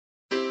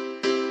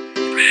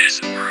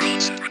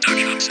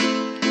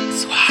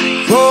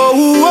Oh,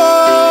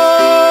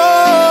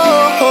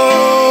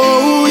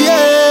 oh,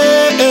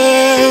 yeah.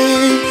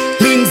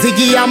 Link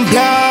Ziggy and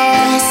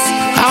Blast.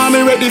 I'm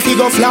ready for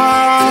go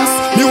floss.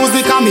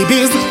 Music and me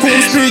biz.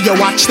 Cool spree, you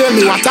watch, tell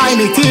me what time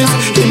it is.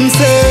 Him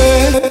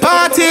say,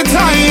 party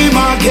time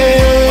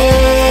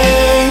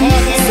again.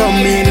 So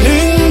me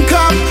link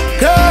up,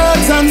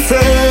 girls and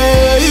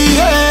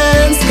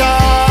friends.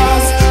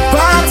 Cause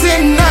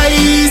party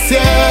nice,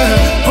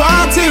 yeah.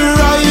 Party right.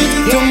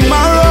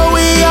 Tomorrow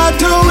we are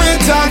do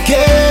it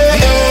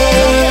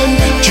again.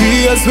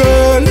 Cheers,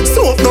 well.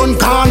 Soap done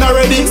gone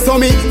already. So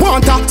me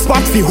want a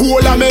spot fi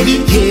whole a medi.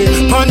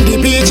 Yeah, on the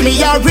beach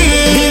me a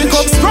real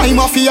cups prime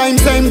off ya, him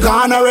say him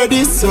gone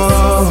already. So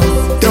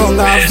down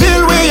a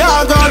ville we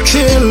a go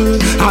chill.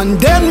 And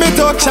then me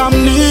touch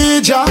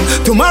amnesia.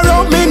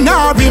 Tomorrow me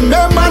nah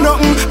remember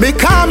nothing,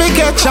 because me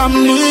catch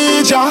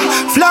amnesia.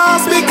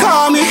 Floss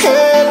because me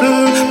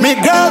able. Me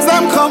girls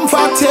them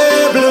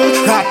comfortable.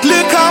 Hot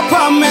liquor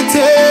on me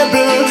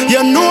table.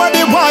 You know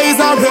the boys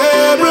are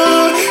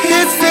rebel.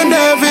 It's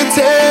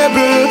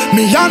inevitable.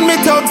 Me and me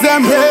thugs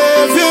them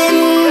raving.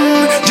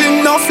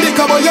 Gin no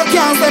flicker but you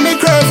can't say me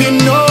craving.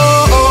 No,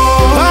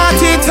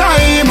 party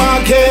time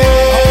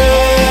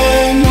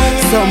again.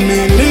 So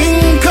me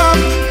link up,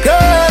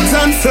 girls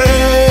and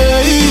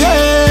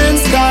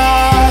friends.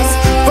 Cause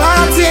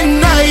party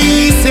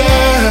nice,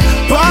 yeah.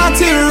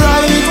 Party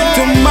right.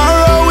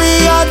 Tomorrow we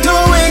are do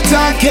it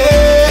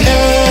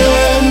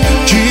again.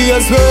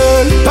 Cheers,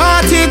 well.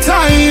 Party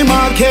time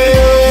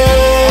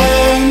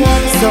again.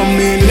 So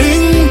me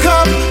link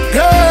up,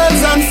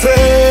 girls and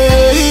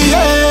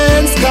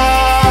friends.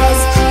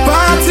 Cause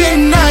party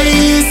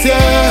nice,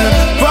 yeah.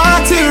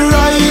 Party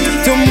right.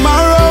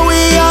 Tomorrow we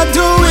are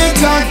do it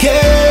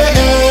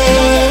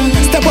again.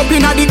 Step up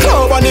inna the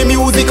club and the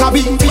music a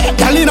beat.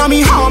 Girl inna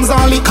me arms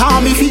and lick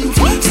on me feet.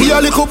 See a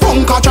little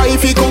punk a try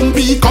fi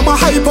compete. Come a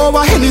hype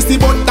over Hennessy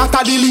but that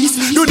a the least.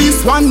 Do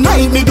this one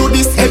night, me do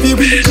this every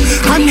week.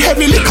 And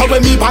heavy liquor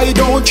when me buy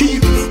don't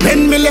cheap.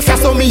 When me left ya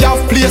so me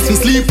have place to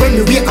sleep. When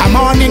me wake a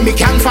morning me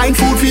can't find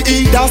food to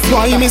eat. That's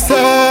why me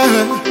say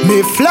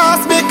me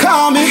floss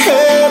because me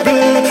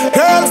able.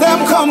 Girls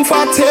them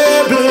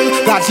comfortable.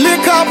 Got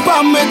liquor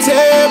on me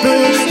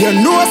table. You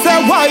know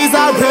say wise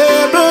a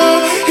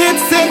rebel.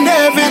 It's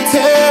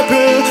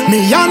inevitable.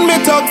 Me and me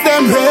thugs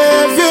them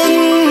raving.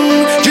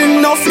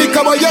 Gin no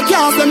flicker but you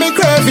can't say me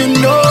craving.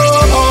 No,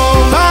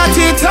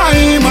 party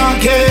time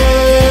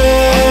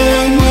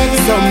again.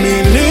 So me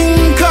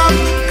link up,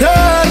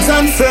 girls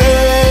and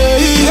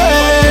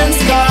friends.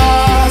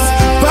 Cause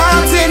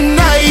party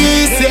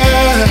nice,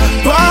 yeah.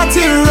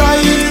 Party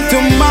right.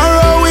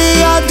 Tomorrow we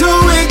are do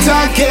it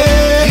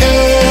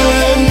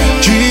again.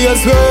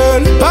 Cheers,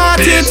 well.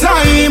 Party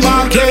time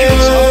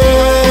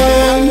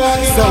again.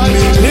 So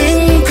me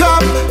link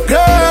up,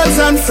 girls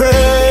and friends.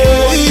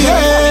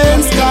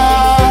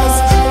 Cause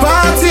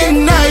party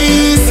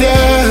nice,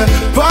 yeah.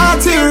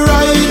 Party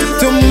right.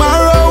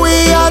 Tomorrow we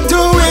are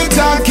do it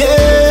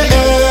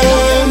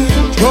again.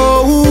 Oh,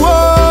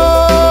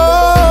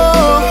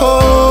 oh,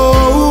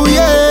 oh,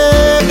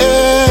 yeah.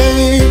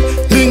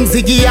 Link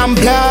Ziggy and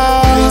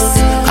Blast.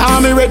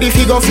 I'm ready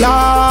fi go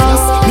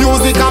floss.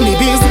 Music and me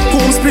biz.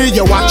 Cool spree,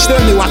 you watch,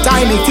 tell me what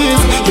time it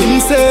is. Him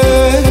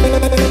say.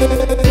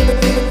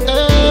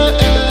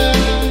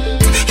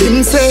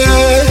 Him say.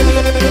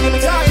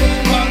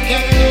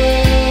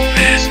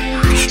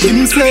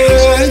 Him say.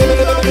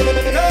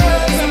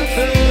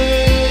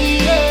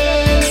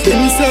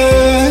 Him say.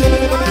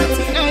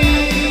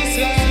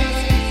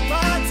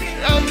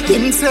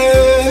 Him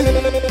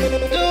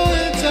say.